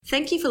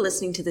Thank you for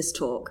listening to this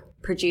talk,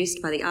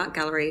 produced by the Art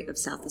Gallery of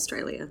South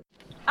Australia.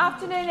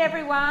 Afternoon,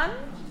 everyone.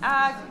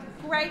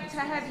 Great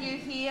to have you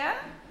here.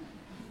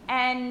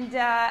 And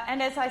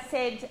as I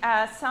said,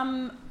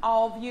 some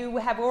of you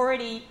have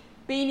already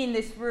been in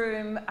this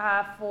room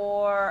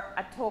for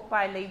a talk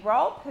by Lee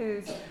Rolp,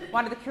 who's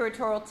one of the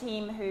curatorial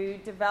team who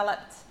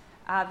developed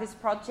this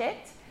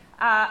project.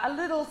 A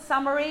little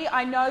summary.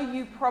 I know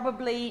you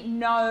probably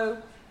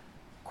know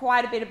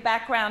quite a bit of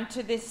background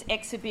to this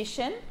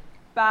exhibition,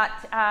 but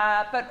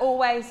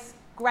always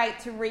great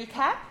to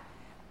recap.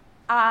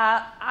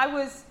 I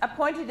was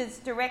appointed as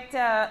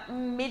director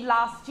mid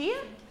last year,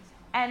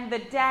 and the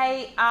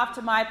day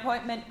after my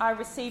appointment I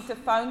received a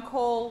phone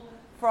call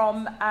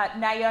from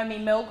Naomi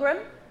Milgram.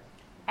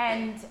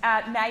 And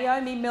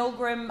Naomi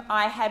Milgram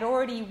I had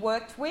already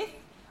worked with.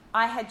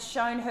 I had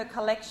shown her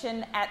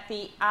collection at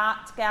the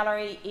Art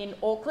Gallery in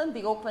Auckland,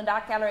 the Auckland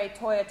Art Gallery at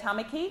Toi o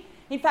Tamaki.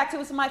 In fact, it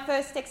was my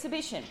first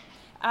exhibition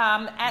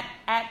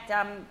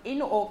in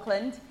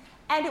Auckland,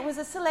 and it was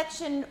a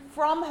selection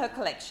from her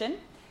collection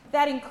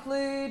that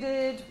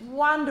included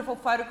wonderful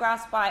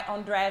photographs by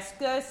Andreas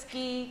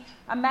Gursky,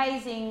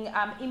 amazing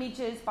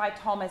images by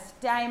Thomas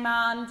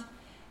Damand,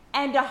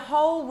 and a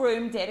whole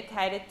room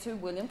dedicated to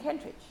William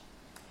Kentridge.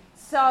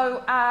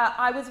 So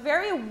I was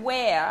very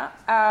aware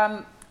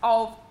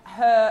of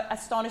her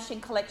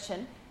astonishing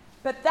collection,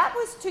 but that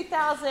was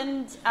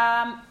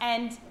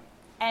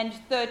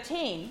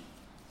 2013,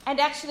 and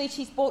actually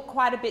she's bought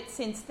quite a bit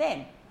since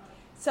then.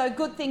 So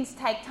good things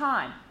take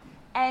time.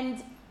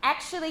 And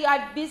actually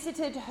I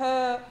visited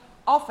her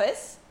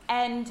office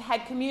and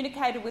had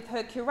communicated with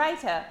her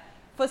curator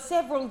for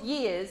several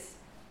years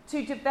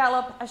to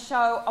develop a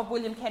show of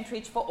William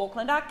Kentridge for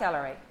Auckland Art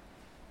Gallery.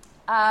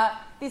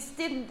 This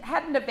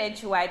hadn't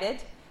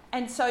eventuated,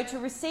 and so to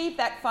receive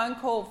that phone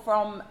call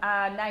from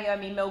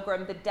Naomi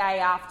Milgram the day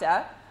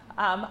after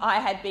I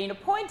had been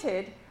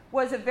appointed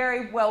was a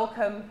very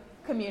welcome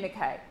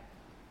communique.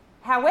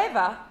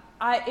 However,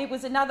 it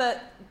was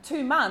another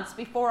 2 months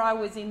before I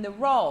was in the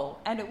role,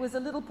 and it was a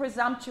little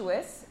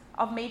presumptuous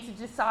of me to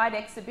decide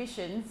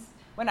exhibitions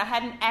when I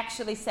hadn't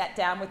actually sat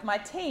down with my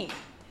team.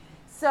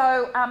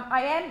 So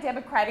I am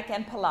democratic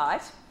and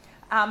polite,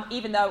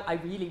 even though I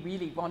really,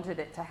 really wanted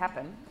it to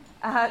happen.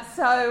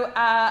 So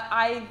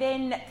I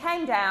then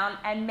came down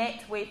and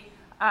met with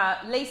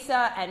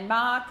Lisa and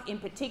Mark in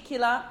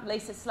particular,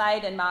 Lisa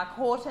Slade and Mark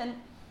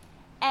Horton,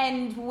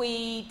 and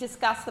we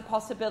discussed the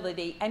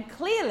possibility, and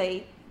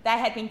clearly they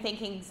had been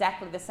thinking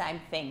exactly the same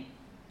thing.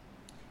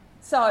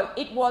 So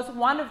it was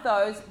one of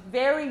those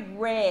very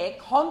rare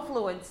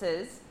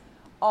confluences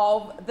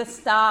of the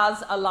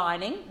stars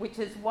aligning, which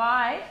is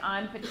why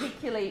I'm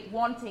particularly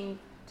wanting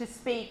to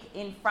speak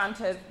in front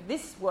of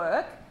this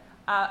work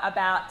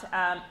about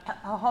a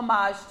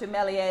homage to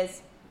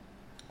Mélier's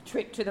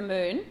Trip to the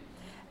Moon.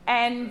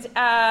 And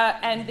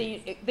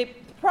the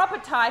proper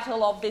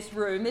title of this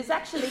room, there's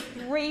actually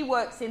 3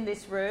 works in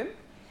this room,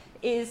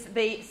 is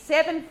the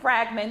 7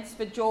 Fragments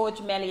for George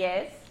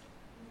Méliès,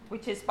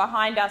 which is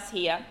behind us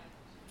here,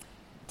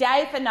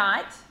 Day for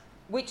Night,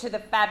 which are the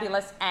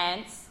fabulous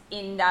ants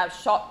in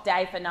shot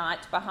Day for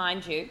Night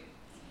behind you,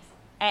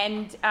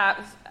 and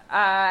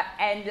the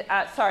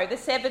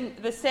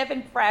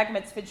 7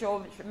 Fragments for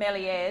George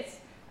Méliès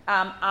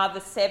are the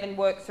 7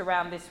 works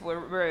around this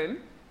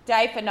room,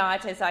 Day for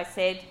Night, as I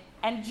said,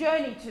 and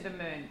Journey to the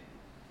Moon.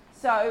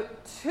 So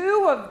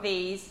 2 of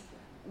these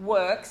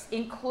works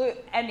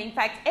include, and in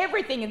fact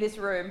everything in this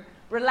room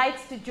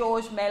relates to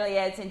George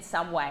Méliès in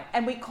some way,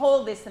 and we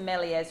call this the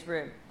Méliès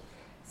room.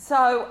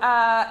 So,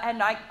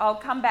 and I'll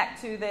come back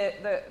to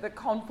the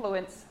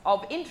confluence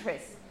of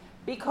interest,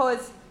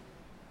 because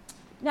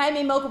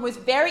Naomi Milgram was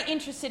very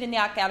interested in the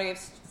Art Gallery of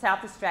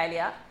South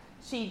Australia.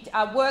 She'd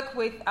worked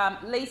with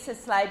Lisa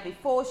Slade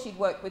before, she'd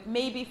worked with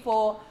me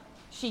before.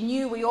 She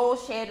knew we all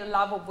shared a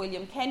love of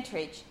William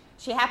Kentridge.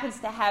 She happens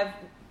to have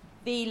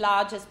the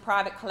largest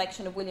private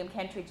collection of William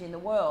Kentridge in the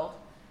world.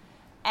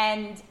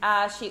 And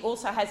she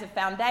also has a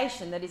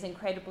foundation that is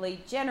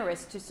incredibly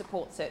generous to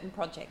support certain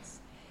projects.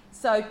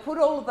 So put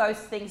all of those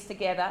things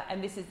together,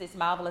 and this is this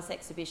marvellous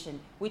exhibition,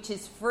 which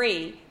is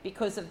free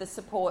because of the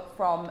support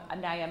from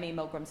Naomi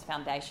Milgram's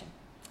foundation.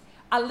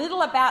 A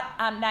little about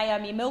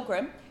Naomi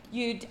Milgram.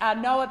 You'd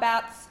know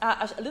about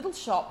a little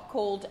shop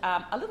called,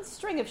 a little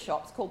string of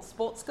shops called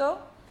Sports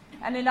Girl,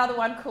 and another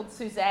one called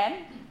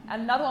Suzanne,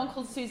 and another one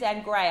called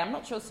Suzanne Gray. I'm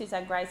not sure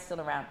Suzanne Gray's still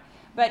around,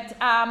 but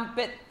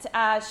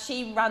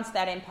she runs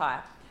that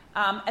empire,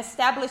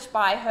 established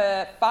by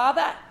her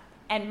father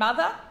and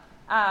mother,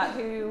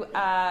 who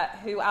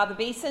are the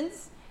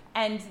Beesons,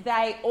 and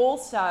they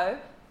also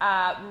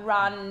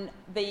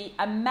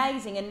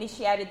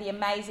initiated the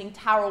amazing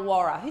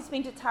Tarawara. Who's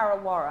been to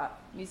Tarawara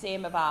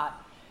Museum of Art?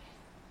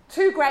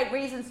 2 great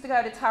reasons to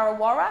go to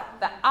Tarawara.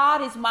 The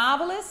art is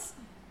marvellous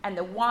and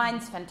the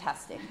wine's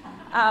fantastic.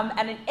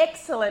 And an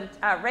excellent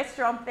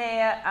restaurant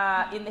there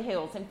in the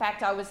hills. In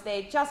fact, I was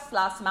there just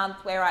last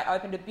month where I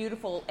opened a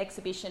beautiful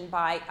exhibition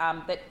by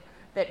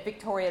that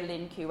Victoria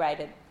Lynn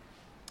curated.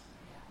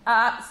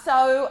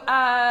 So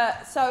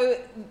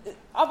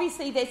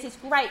obviously there's this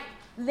great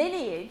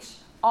lineage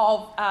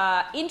of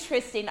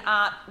interest in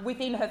art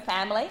within her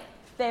family.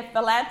 They're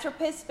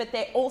philanthropists, but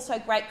they're also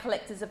great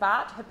collectors of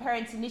art. Her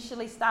parents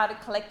initially started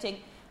collecting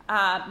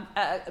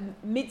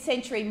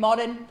mid-century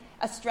modern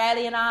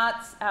Australian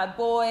arts,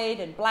 Boyd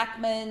and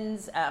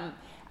Blackman's, and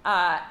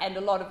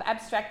a lot of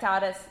abstract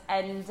artists,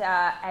 and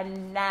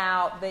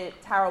now the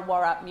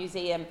Tarrawarra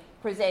Museum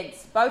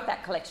presents both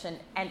that collection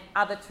and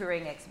other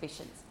touring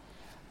exhibitions.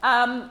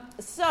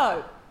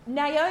 So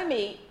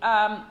Naomi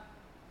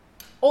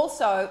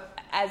also,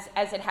 as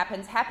it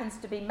happens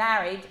to be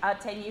married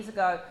 10 years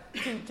ago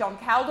to John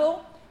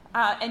Kaldor.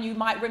 And you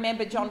might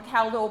remember John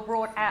Kaldor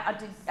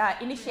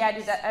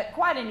initiated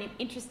quite an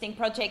interesting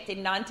project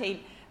in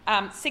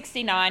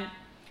 1969,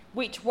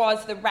 which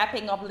was the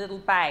wrapping of Little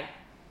Bay.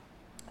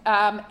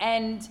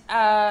 And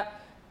that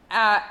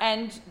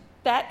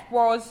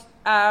was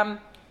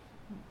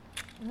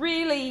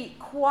really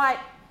quite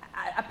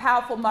a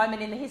powerful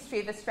moment in the history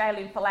of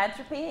Australian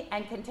philanthropy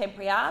and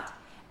contemporary art.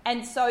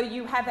 And so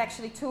you have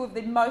actually two of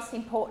the most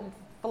important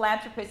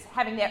philanthropists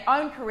having their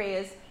own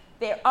careers,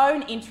 their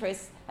own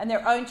interests, and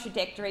their own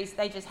trajectories.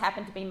 They just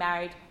happen to be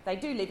married. They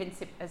do live in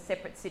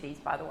separate cities,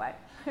 by the way.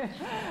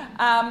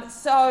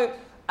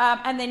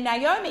 And then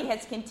Naomi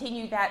has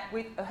continued that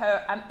with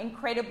her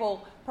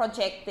incredible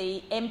project,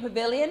 the M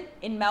Pavilion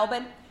in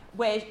Melbourne,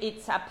 where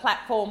it's a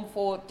platform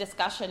for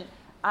discussion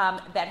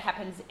that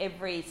happens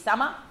every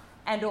summer,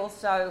 and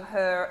also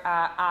her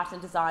art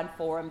and design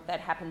forum that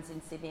happens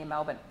in Sydney and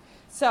Melbourne.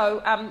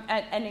 So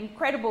an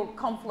incredible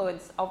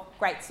confluence of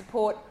great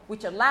support,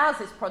 which allows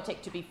this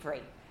project to be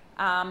free.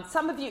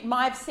 Some of you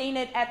might have seen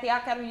it at the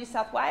Art Gallery New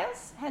South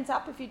Wales. Hands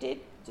up if you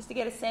did, just to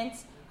get a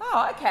sense.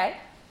 Oh, okay.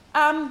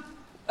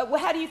 Well,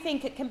 how do you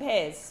think it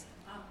compares?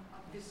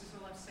 This is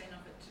all I've seen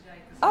of it today.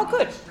 Oh,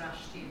 good. Just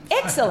rushed in.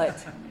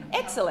 Excellent.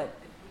 Excellent. It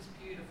was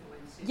beautiful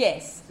in Sydney.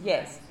 Yes,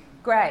 yes.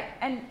 Great.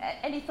 And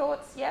any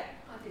thoughts? Yep.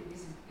 I think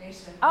this is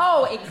better.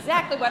 Oh,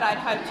 exactly what I'd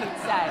hoped you'd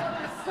say.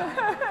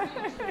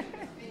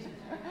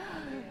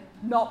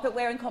 Not that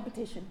we're in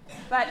competition,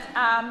 but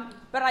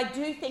I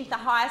do think the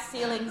higher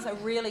ceilings are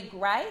really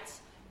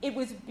great. It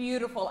was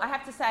beautiful. I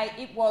have to say,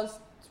 it was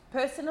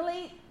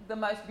personally the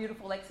most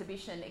beautiful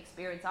exhibition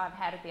experience I've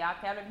had at the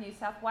Art Gallery of New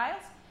South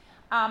Wales.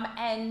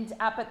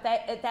 But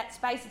that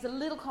space is a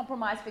little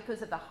compromised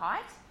because of the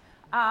height.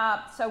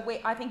 So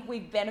I think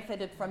we've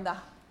benefited from the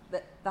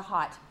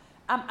height.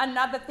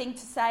 Another thing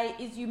to say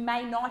is you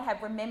may not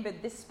have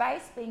remembered this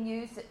space being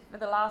used for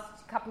the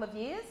last couple of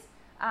years.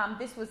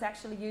 This was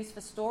actually used for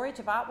storage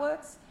of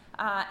artworks,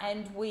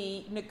 and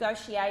we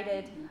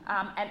negotiated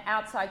an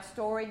outside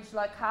storage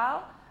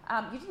locale.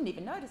 You didn't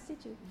even notice,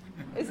 did you?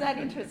 Is that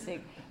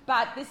interesting?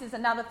 But this is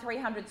another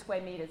 300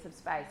 square metres of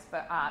space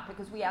for art,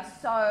 because we are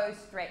so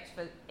stretched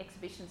for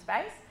exhibition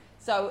space.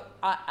 So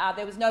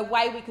there was no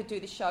way we could do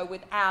the show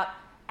without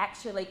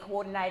actually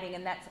coordinating,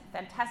 and that's a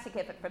fantastic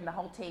effort from the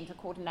whole team to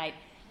coordinate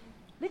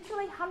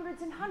literally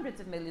hundreds and hundreds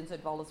of millions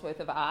of dollars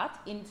worth of art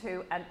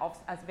into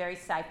a very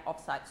safe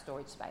off-site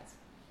storage space.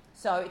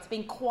 So it's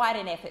been quite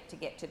an effort to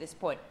get to this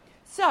point.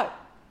 So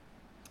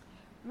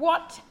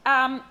what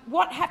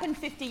happened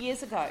 50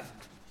 years ago?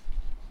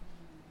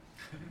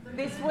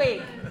 This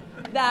week,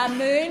 the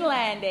moon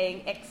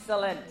landing.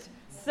 Excellent.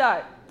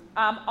 So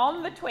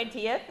on the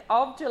 20th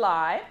of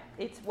July,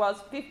 it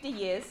was 50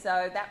 years,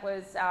 so that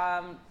was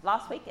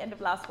last week, end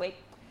of last week.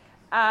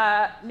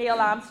 Neil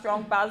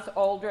Armstrong, Buzz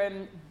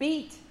Aldrin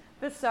beat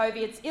the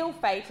Soviets'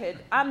 ill-fated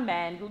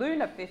unmanned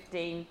Luna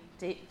 15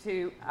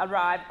 to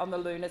arrive on the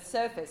lunar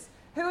surface.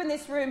 Who in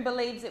this room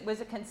believes it was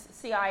a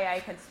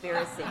CIA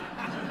conspiracy?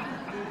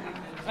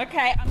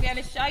 Okay, I'm going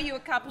to show you a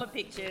couple of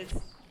pictures.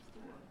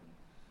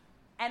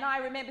 And I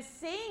remember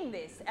seeing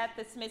this at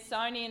the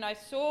Smithsonian. I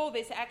saw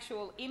this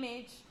actual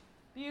image,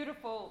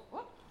 beautiful.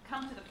 Whoop,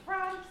 come to the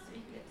front so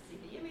you can see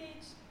the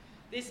image.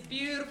 This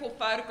beautiful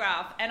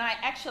photograph, and I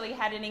actually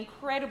had an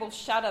incredible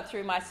shudder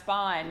through my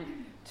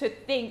spine to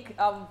think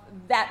of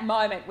that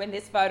moment when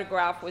this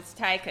photograph was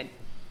taken.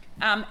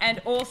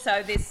 And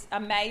also this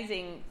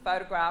amazing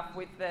photograph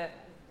with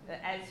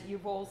as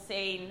you've all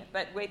seen,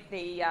 but with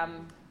the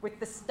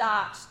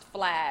starched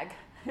flag.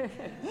 Of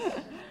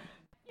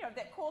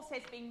course,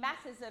 there's been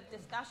masses of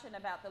discussion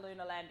about the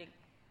lunar landing.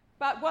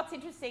 But what's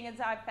interesting is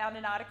I found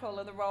an article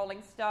in the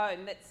Rolling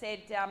Stone that said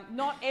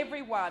not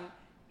everyone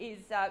is,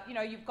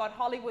 you've got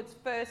Hollywood's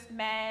First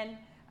Man,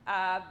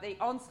 the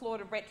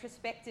onslaught of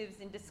retrospectives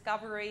in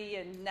Discovery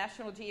and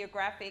National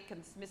Geographic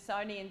and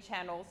Smithsonian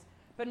channels,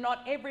 but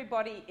not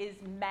everybody is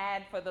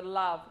mad for the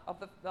love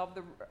of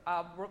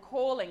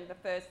recalling the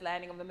first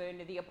landing on the moon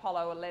of the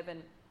Apollo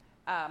 11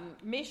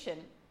 mission.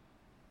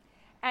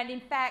 And in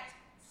fact,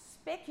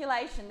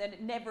 speculation that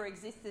it never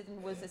existed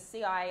and was a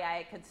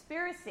CIA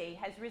conspiracy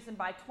has risen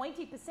by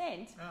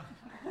 20%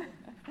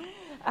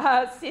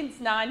 since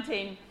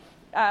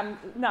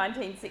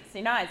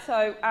 1969.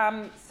 So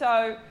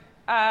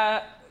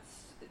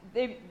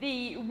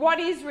what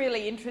is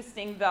really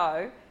interesting,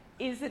 though,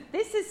 is that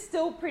this is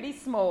still pretty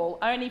small.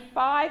 Only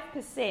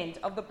 5%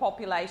 of the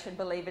population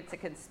believe it's a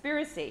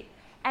conspiracy.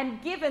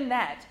 And given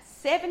that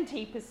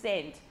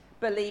 70%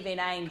 believe in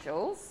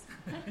angels,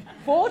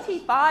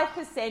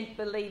 45%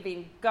 believe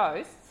in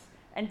ghosts,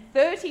 and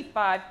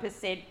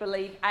 35%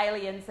 believe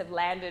aliens have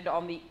landed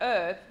on the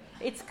Earth,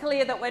 it's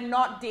clear that we're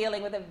not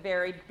dealing with a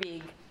very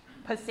big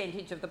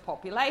percentage of the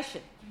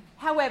population.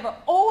 However,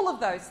 all of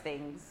those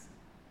things,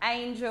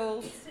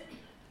 angels,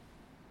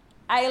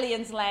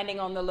 aliens landing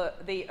on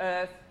the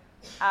Earth,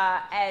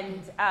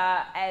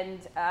 and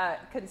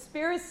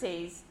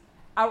conspiracies,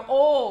 are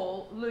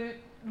all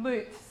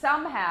looped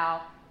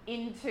somehow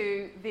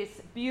into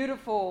this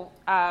beautiful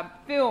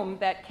film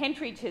that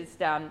Kentridge has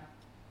done,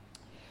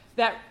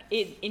 that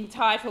is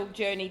entitled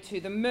Journey to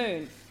the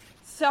Moon.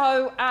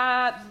 So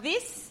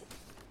this,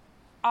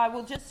 I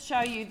will just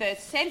show you the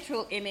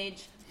central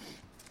image.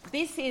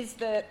 This is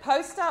the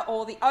poster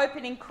or the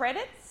opening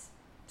credits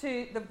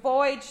to the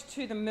voyage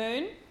to the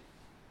moon,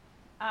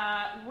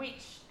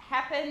 which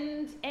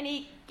happened,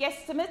 any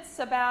guesstimates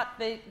about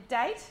the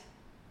date?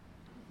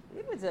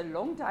 It was a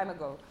long time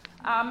ago.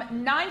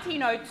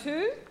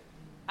 1902,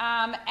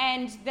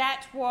 and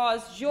that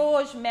was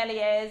Georges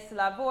Méliès'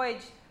 La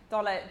Voyage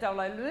dans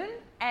la Lune,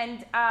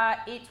 and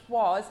it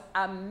was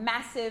a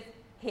massive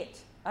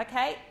hit,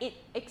 okay? It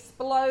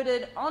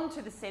exploded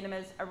onto the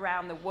cinemas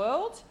around the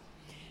world.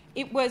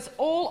 It was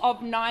all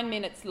of 9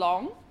 minutes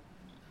long,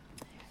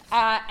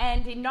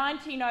 and in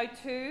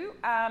 1902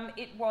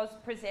 it was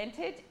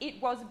presented.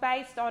 It was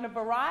based on a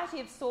variety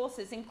of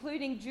sources,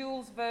 including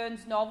Jules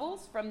Verne's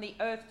novels From the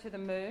Earth to the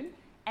Moon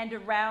and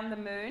Around the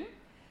Moon.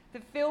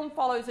 The film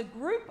follows a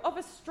group of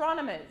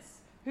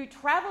astronomers who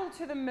travel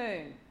to the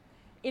moon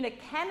in a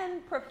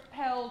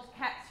cannon-propelled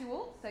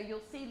capsule, so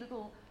you'll see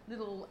little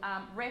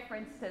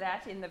reference to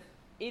that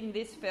in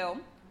this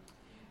film,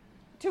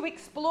 to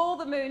explore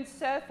the moon's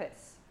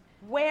surface,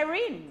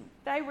 wherein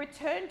they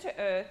return to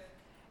Earth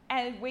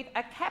and with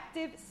a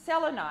captive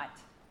selenite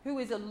who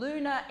is a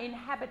lunar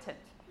inhabitant.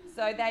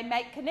 So they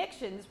make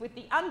connections with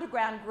the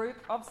underground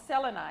group of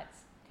selenites.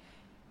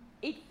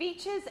 It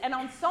features an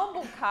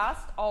ensemble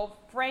cast of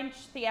French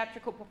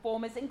theatrical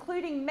performers,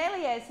 including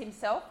Méliès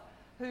himself,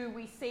 who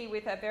we see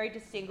with a very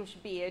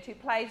distinguished beard, who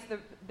plays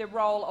the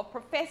role of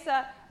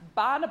Professor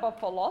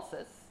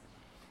Barnabopoulos,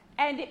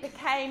 and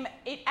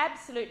it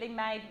absolutely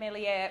made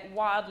Méliès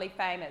wildly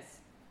famous.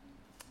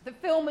 The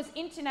film was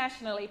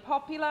internationally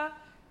popular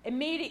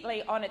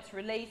immediately on its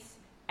release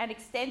and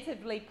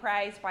extensively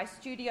praised by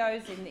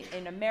studios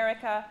in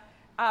America,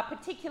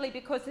 particularly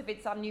because of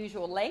its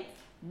unusual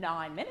length,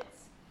 9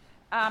 minutes,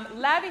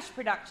 lavish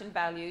production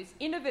values,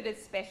 innovative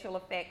special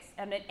effects,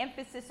 and an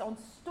emphasis on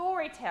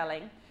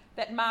storytelling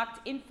that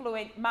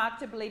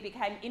markedly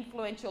became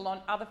influential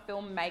on other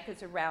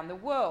filmmakers around the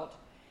world.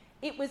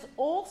 It was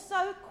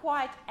also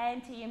quite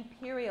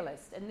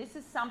anti-imperialist, and this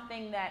is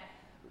something that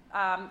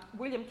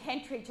William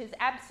Kentridge has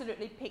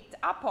absolutely picked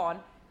up on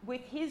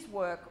with his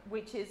work,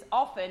 which is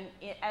often,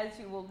 as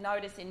you will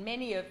notice in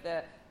many of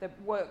the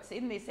works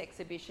in this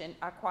exhibition,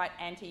 are quite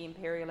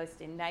anti-imperialist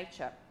in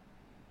nature.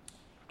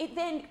 It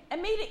then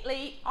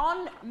immediately,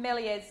 on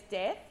Méliès'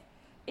 death,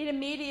 it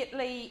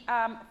immediately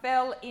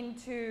fell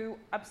into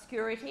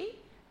obscurity,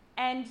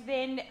 and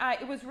then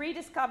it was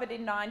rediscovered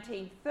in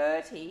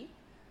 1930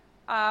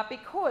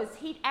 because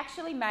he'd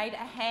actually made a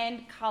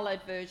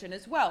hand-coloured version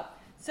as well.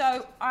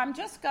 So I'm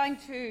just going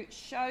to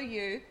show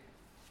you,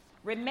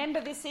 remember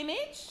this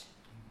image?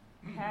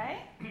 Okay,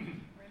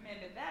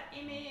 remember that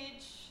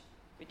image,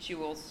 which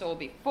you all saw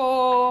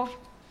before.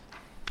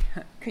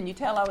 Can you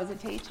tell I was a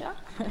teacher?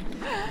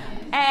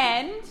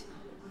 And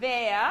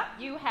there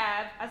you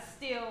have a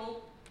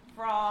still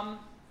from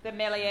the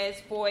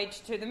Méliès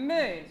Voyage to the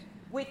Moon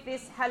with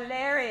this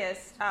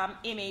hilarious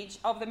image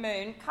of the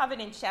moon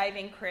covered in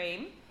shaving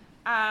cream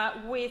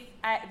with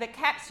the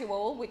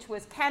capsule, which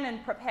was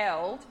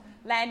cannon-propelled,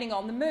 landing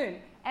on the moon.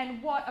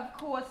 And what, of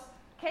course,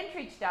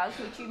 Kentridge does,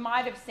 which you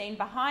might have seen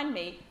behind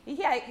me,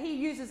 he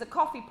uses a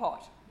coffee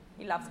pot.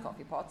 He loves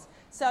coffee pots.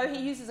 So he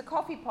uses a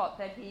coffee pot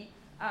that he,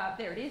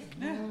 there it is.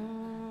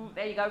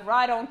 There you go,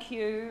 right on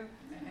cue.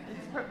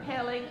 It's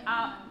propelling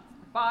up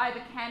by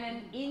the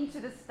cannon into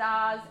the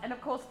stars. And of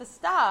course, the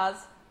stars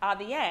are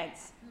the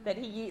ants that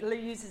he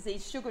uses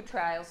these sugar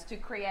trails to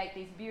create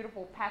these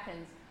beautiful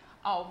patterns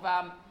of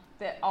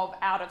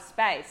out of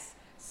space.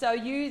 So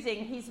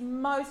using his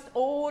most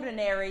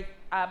ordinary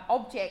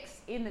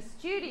objects in the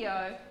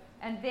studio,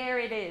 and there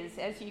it is.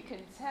 As you can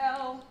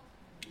tell,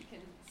 you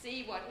can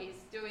see what he's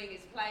doing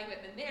is playing with,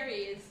 and there he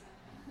is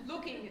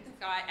looking at the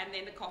sky, and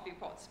then the coffee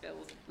pot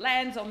spills,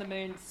 lands on the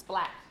moon,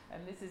 splat,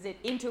 and this is it,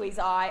 into his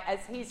eye, as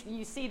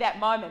you see that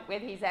moment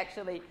when he's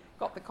actually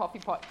got the coffee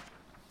pot.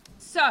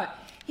 So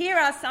here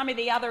are some of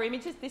the other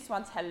images. This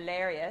one's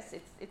hilarious.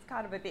 It's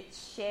kind of a bit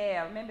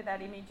Cher. Remember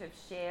that image of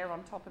Cher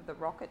on top of the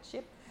rocket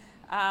ship?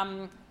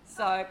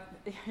 So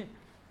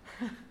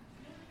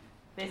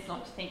let's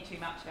not think too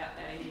much about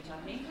that image,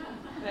 I think.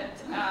 But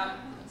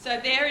so So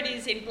there it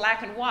is in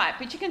black and white.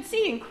 But you can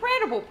see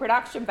incredible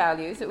production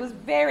values. It was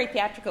very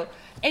theatrical.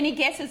 Any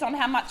guesses on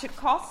how much it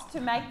cost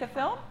to make the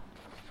film?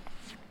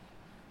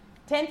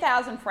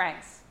 10,000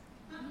 francs.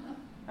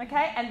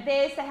 Okay, and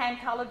there's the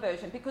hand-coloured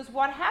version. Because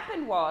what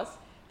happened was,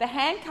 the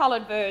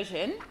hand-coloured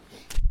version,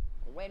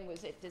 when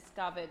was it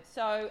discovered?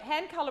 So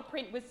hand-coloured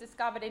print was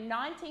discovered in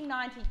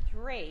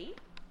 1993,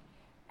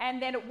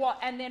 and then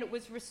it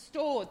was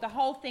restored. The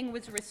whole thing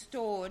was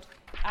restored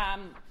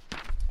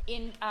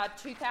in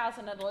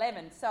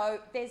 2011. So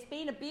there's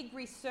been a big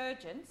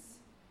resurgence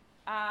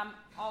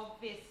of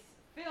this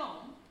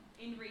film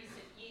in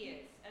recent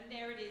years, and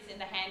there it is in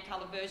the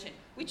hand-coloured version,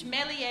 which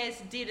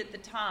Méliès did at the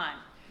time.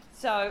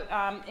 So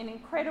an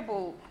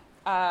incredible,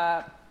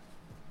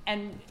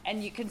 and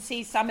you can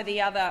see some of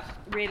the other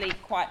really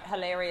quite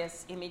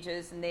hilarious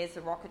images, and there's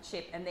the rocket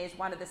ship, and there's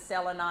one of the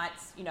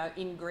Selenites,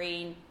 in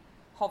green,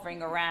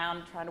 hovering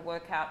around, trying to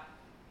work out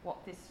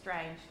what this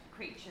strange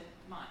creature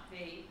might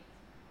be.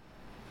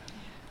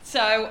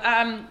 So,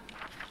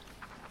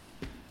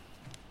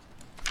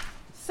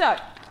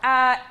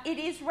 it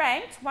is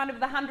ranked one of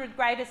the 100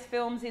 greatest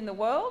films in the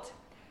world.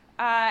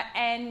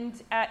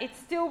 And it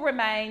still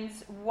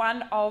remains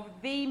one of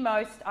the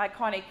most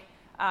iconic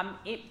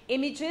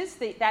images.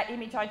 That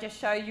image I just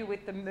showed you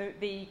with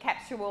the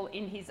capsule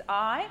in his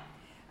eye,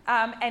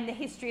 and the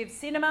history of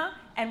cinema,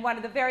 and one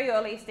of the very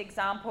earliest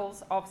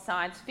examples of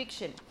science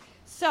fiction.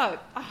 So,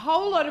 a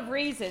whole lot of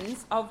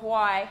reasons of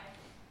why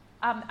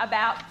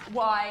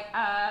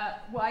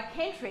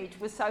Kentridge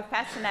was so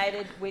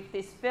fascinated with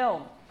this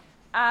film.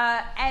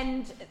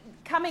 And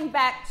coming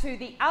back to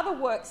the other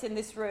works in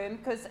this room,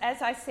 because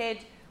as I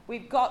said,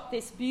 we've got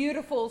this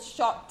beautiful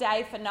shot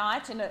day for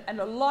night, and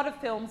a lot of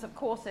films, of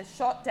course, are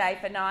shot day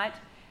for night.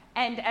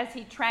 And as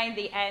he trained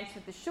the ants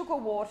with the sugar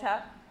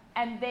water,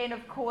 and then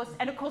of course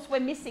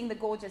we're missing the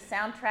gorgeous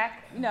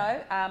soundtrack,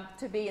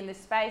 to be in this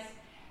space.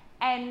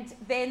 And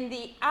then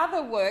the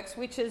other works,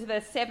 which is the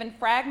 7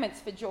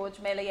 fragments for Georges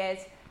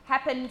Méliès,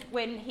 happened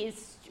when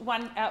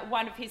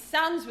one of his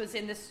sons was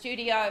in the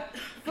studio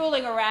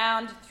fooling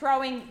around,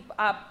 throwing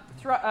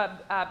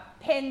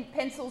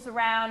pencils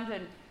around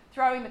and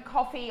throwing the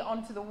coffee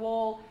onto the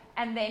wall,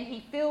 and then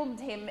he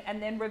filmed him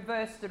and then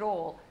reversed it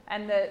all.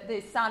 And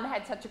the son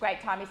had such a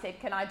great time, he said,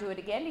 "Can I do it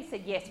again?" He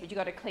said, "Yes, but you've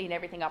got to clean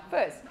everything up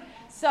first."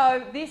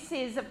 So this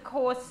is, of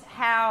course,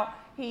 how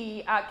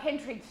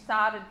Kentridge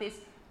started this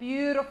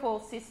beautiful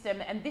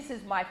system, and this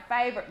is my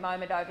favourite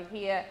moment over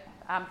here,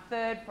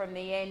 third from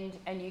the end,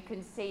 and you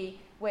can see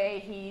where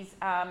he's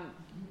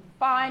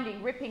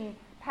ripping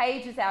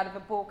pages out of a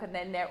book, and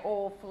then they're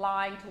all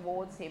flying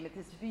towards him. It's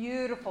this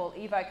beautiful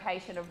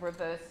evocation of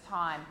reverse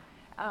time,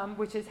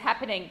 which is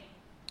happening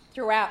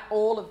throughout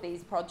all of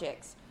these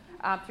projects,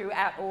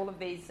 throughout all of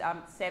these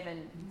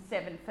seven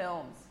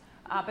films.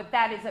 But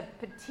that is a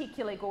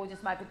particularly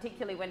gorgeous moment,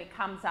 particularly when it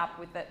comes up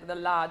with the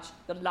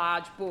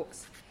large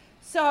books.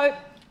 So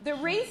the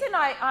reason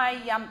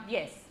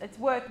yes, it's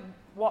worth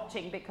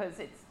watching, because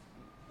it's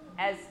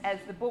as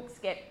the books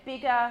get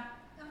bigger,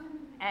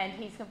 and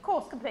he's of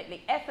course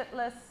completely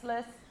effortless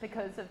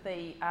because of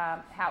the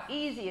how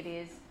easy it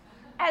is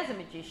as a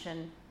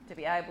magician to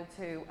be able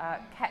to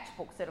catch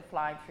books that are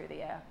flying through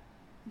the air.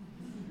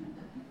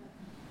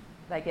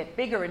 They get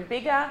bigger and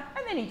bigger,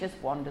 and then he just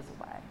wanders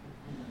away.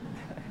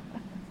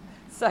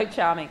 So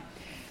charming.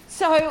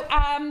 So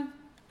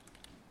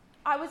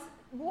I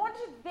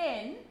wanted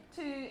then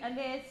to, and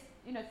there's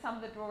some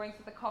of the drawings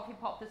of the coffee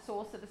pot, the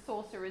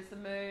saucer is the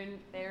moon,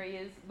 there he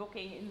is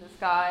looking in the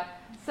sky.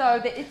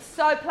 So it's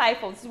so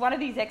playful. This is one of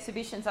these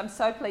exhibitions, I'm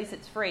so pleased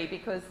it's free,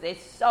 because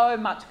there's so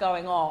much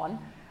going on,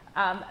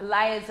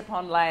 layers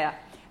upon layer.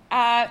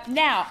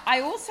 Now, I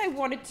also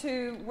wanted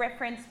to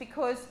reference,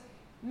 because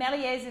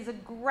Méliès is a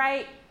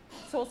great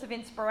source of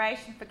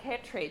inspiration for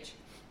Kentridge,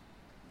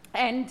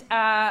 and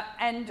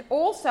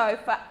also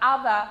for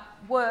other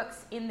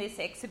works in this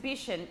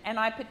exhibition. And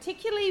I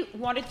particularly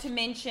wanted to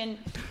mention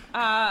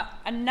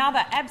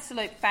another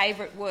absolute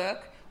favourite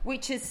work,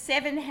 which is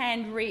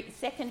second-hand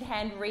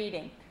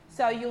reading.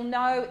 So you'll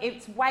know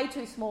it's way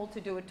too small to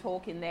do a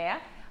talk in there,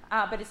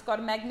 but it's got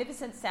a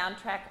magnificent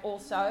soundtrack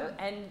also,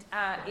 and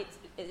it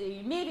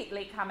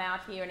immediately come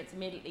out here, and it's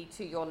immediately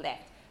to your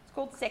left. It's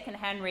called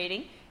Second-Hand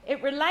Reading.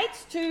 It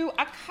relates to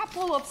a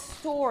couple of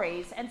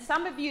stories, and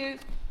some of you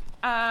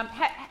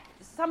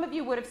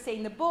would have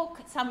seen the book,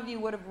 some of you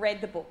would have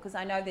read the book, because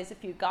I know there's a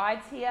few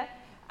guides here,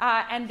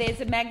 and there's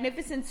a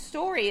magnificent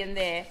story in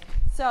there.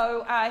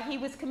 So he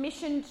was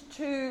commissioned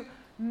to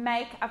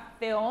make a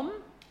film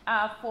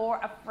for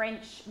a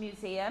French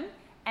museum,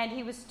 and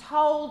he was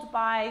told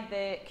by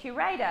the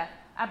curator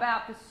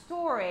about the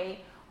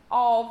story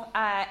of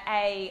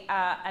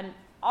an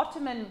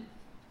Ottoman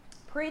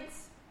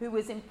prince who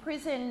was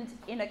imprisoned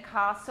in a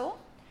castle,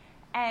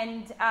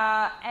 and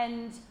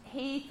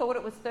he thought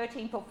it was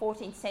 13th or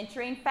 14th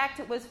century. In fact,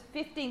 it was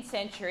 15th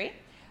century,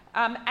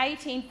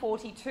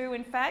 1842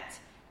 in fact,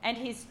 and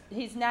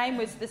his name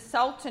was the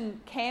Sultan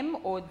Kem,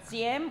 or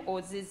Ziem,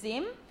 or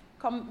Zizim,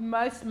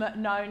 most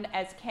known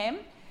as Kem,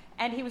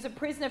 and he was a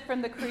prisoner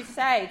from the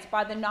Crusades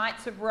by the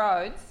Knights of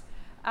Rhodes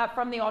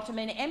from the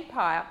Ottoman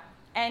Empire,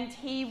 and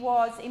he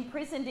was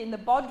imprisoned in the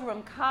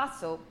Bodrum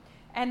Castle,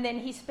 and then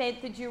he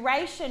spent the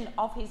duration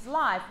of his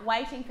life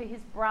waiting for his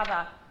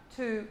brother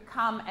to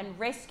come and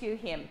rescue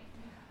him.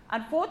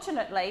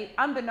 Unfortunately,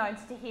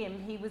 unbeknownst to him,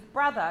 his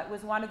brother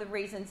was one of the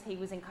reasons he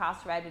was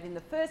incarcerated in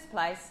the first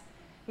place.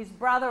 His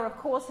brother, of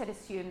course, had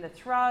assumed the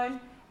throne,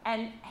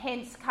 and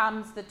hence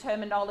comes the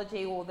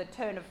terminology or the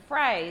turn of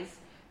phrase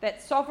that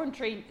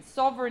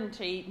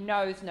sovereignty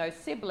knows no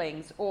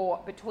siblings, or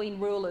between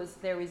rulers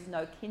there is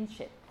no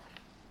kinship.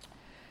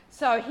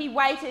 So he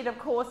waited, of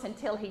course,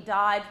 until he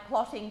died,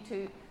 plotting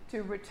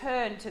to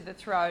return to the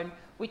throne,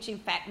 which in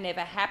fact never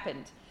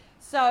happened.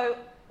 So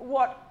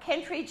what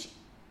Kentridge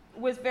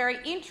was very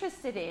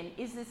interested in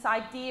is this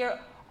idea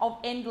of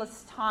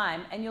endless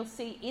time, and you'll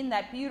see in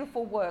that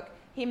beautiful work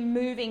him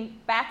moving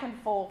back and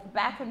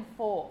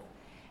forth.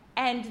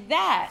 And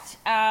that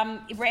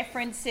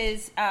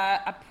references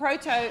a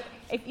proto,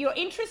 if you're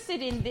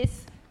interested in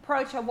this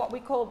proto, what we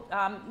call,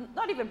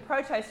 not even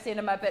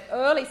proto-cinema, but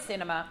early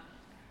cinema,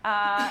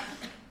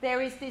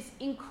 there is this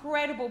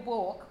incredible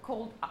book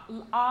called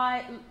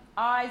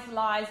Eyes,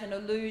 Lies and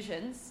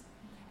Illusions,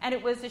 and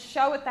it was a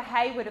show at the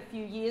Hayward a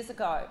few years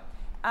ago.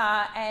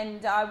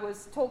 And I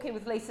was talking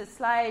with Lisa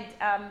Slade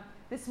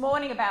this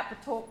morning about the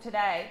talk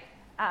today,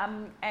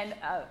 and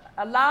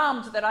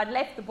alarmed that I'd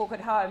left the book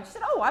at home. She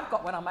said, "Oh, I've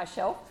got one on my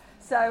shelf."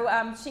 So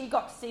she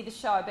got to see the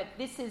show, but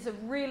this is a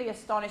really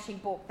astonishing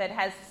book that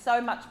has so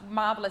much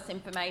marvellous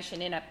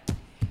information in it.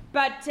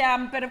 But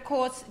of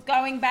course,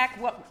 going back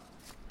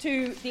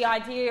to the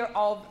idea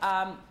of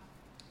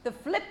the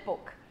flip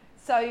book,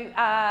 so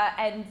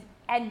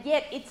and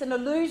yet it's an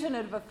illusion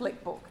of a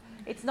flip book.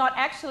 It's not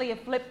actually a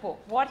flip book.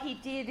 What he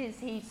did is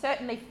he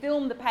certainly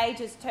filmed the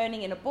pages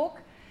turning in a book,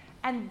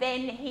 and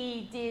then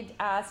he did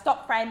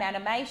stop frame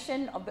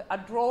animation of a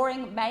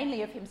drawing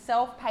mainly of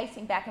himself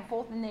pacing back and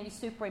forth, and then he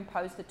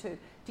superimposed the two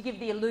to give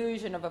the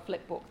illusion of a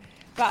flip book.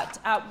 But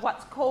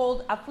what's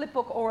called a flip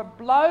book or a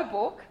blow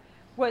book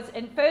was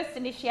first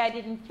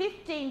initiated in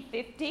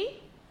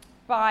 1550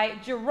 by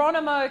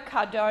Geronimo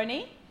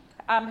Cardoni,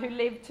 who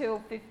lived till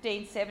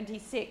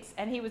 1576,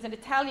 and he was an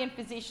Italian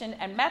physician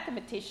and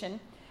mathematician.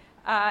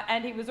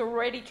 And he was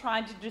already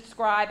trying to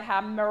describe how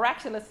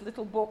miraculous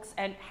little books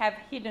and have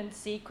hidden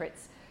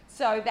secrets.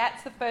 So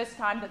that's the first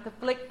time that the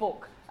flip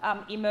book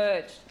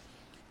emerged.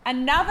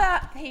 Another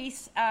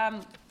piece,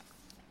 and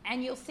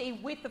you'll see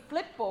with the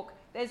flip book,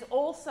 there's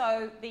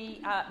also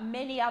the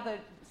many other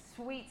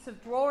suites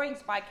of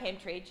drawings by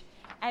Kentridge,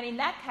 and in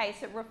that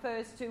case it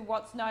refers to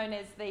what's known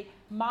as the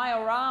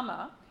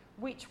Maiorama,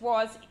 which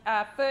was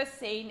first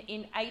seen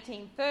in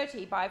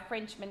 1830 by a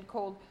Frenchman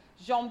called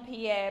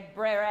Jean-Pierre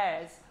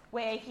Brérez,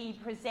 where he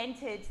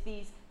presented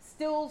these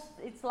stills,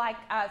 it's like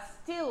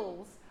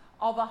stills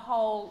of a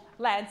whole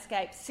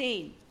landscape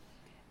scene.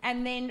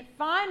 And then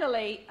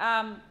finally,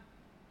 one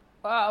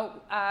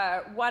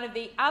of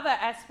the other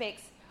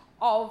aspects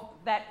of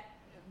that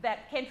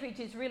Kentridge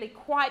is really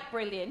quite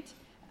brilliant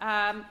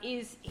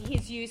is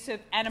his use of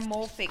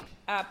anamorphic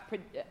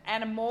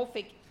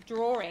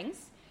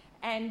drawings,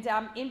 and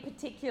in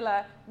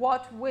particular,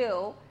 What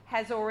Will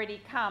has already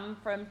come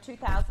from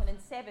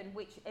 2007,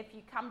 which if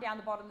you come down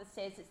the bottom of the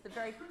stairs, it's the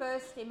very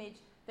first image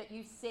that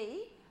you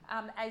see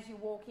as you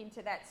walk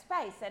into that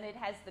space, and it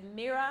has the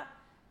mirror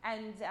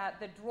and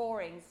the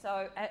drawings.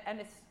 So an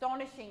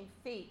astonishing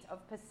feat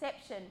of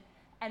perception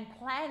and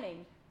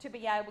planning to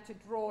be able to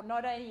draw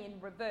not only in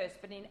reverse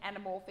but in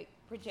anamorphic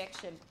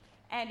projection.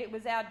 And it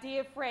was our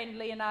dear friend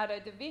Leonardo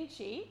da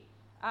Vinci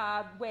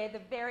where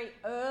the very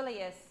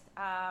earliest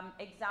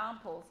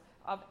examples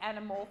of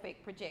anamorphic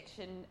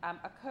projection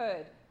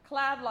occurred.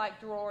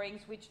 Cloud-like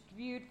drawings, which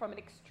viewed from an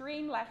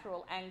extreme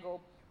lateral angle,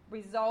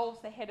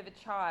 resolves the head of a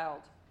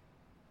child.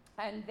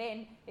 And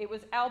then it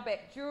was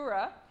Albert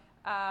Dürer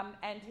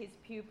and his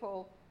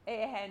pupil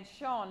Erhard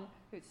Schon,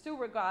 who's still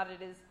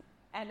regarded as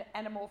an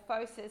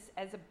anamorphosis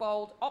as a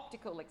bold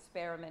optical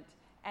experiment,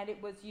 and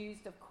it was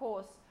used, of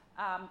course,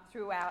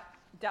 throughout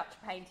Dutch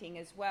painting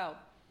as well.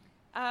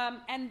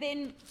 And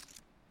then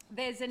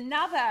there's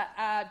another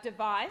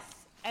device,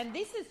 and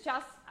this is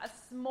just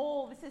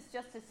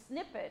a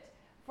snippet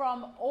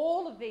from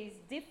all of these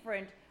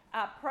different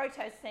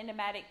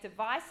proto-cinematic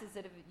devices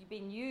that have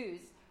been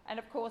used, and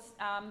of course,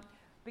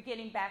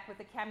 beginning back with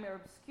the camera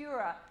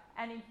obscura,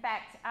 and in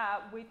fact,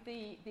 with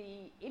the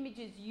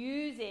images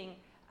using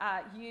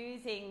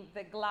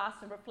the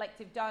glass and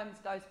reflective domes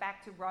goes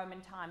back to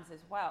Roman times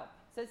as well.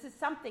 So this is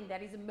something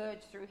that has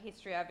emerged through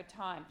history over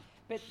time.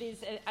 But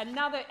there's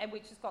another,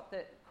 which has got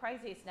the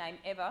craziest name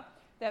ever,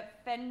 the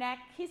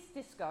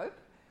phenakistoscope,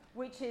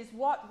 which is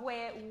what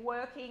we're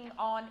working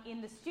on in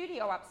the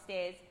studio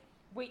upstairs,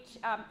 which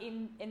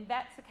in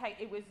that's the case,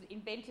 it was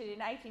invented in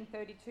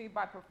 1832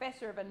 by a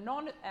professor of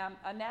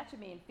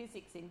anatomy and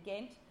physics in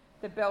Ghent,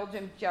 the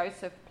Belgian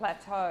Joseph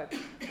Plateau,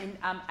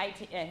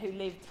 who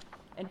lived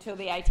until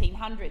the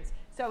 1800s.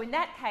 So in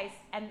that case,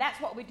 and that's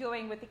what we're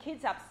doing with the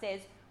kids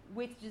upstairs,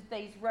 with just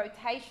these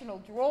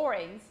rotational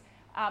drawings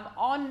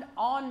on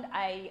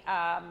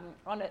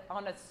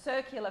a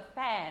circular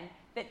fan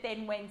that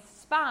then, when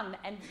spun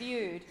and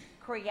viewed,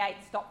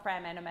 creates stop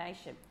frame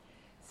animation.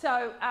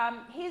 So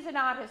here's an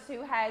artist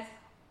who has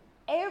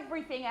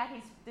everything at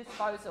his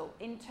disposal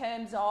in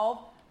terms of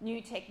new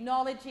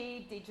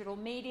technology, digital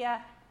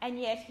media, and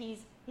yet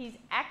he's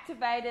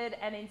activated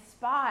and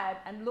inspired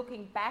and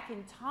looking back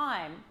in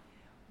time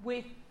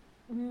with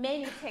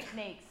many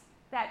techniques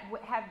that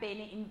have been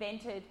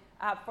invented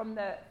from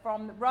the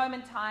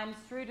Roman times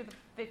through to the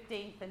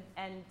 15th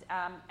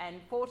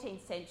and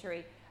 14th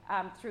century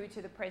through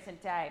to the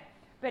present day.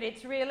 But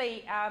it's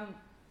really, how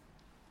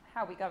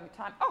are we going with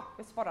time? Oh,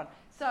 we're spot on.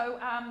 So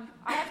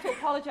I have to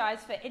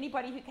apologise for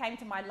anybody who came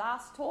to my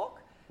last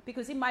talk,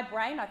 because in my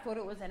brain I thought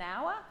it was an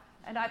hour,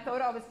 and I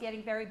thought I was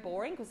getting very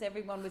boring because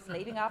everyone was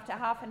leaving after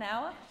half an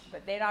hour.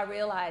 But then I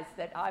realised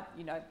that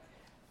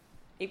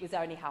it was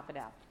only half an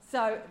hour.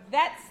 So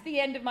that's the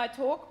end of my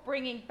talk,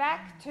 bringing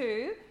back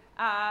to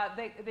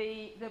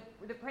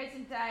the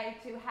present day,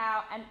 to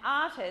how an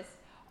artist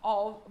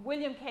of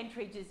William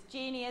Kentridge's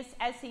genius,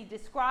 as he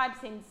describes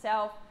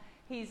himself,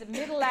 he's a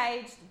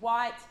middle-aged,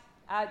 white,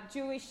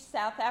 Jewish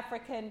South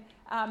African,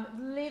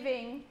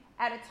 living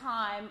at a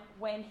time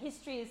when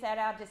history is at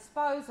our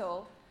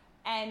disposal,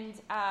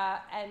 and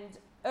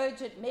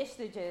urgent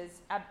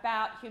messages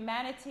about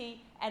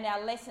humanity and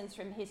our lessons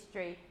from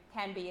history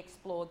can be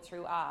explored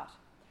through art.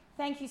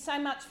 Thank you so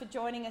much for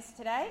joining us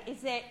today. Is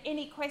there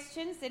any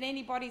questions that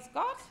anybody's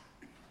got?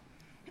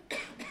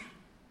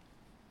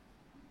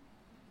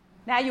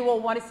 Now you all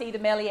want to see the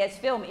Méliès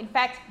film. In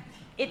fact,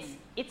 it's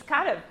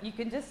kind of, you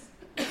can just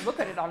look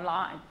at it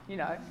online,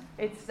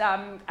 It's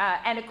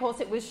and of course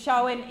it was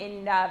shown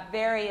in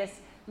various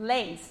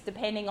lengths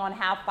depending on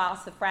how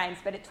fast the frames,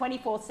 but at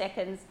 24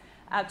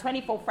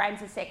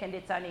 frames a second,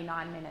 it's only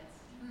 9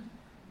 minutes.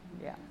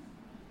 Yeah.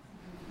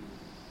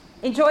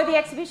 Enjoy the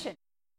exhibition.